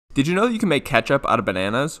Did you know that you can make ketchup out of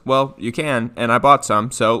bananas? Well, you can, and I bought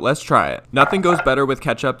some, so let's try it. Nothing goes better with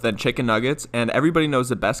ketchup than chicken nuggets, and everybody knows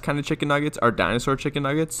the best kind of chicken nuggets are dinosaur chicken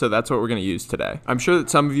nuggets, so that's what we're going to use today. I'm sure that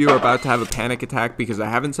some of you are about to have a panic attack because I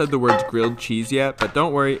haven't said the words grilled cheese yet, but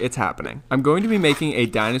don't worry, it's happening. I'm going to be making a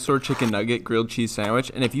dinosaur chicken nugget grilled cheese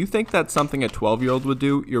sandwich, and if you think that's something a 12-year-old would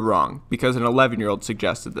do, you're wrong, because an 11-year-old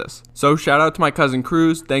suggested this. So shout out to my cousin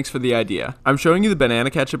Cruz, thanks for the idea. I'm showing you the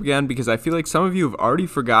banana ketchup again because I feel like some of you have already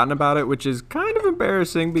forgotten about it, which is kind of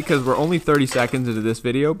embarrassing because we're only 30 seconds into this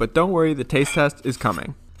video, but don't worry, the taste test is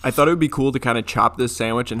coming. I thought it would be cool to kind of chop this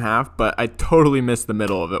sandwich in half, but I totally missed the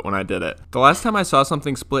middle of it when I did it. The last time I saw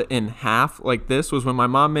something split in half like this was when my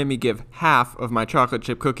mom made me give half of my chocolate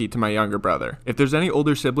chip cookie to my younger brother. If there's any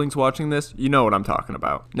older siblings watching this, you know what I'm talking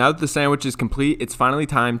about. Now that the sandwich is complete, it's finally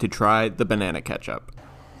time to try the banana ketchup.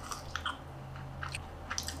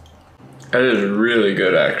 That is really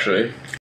good, actually.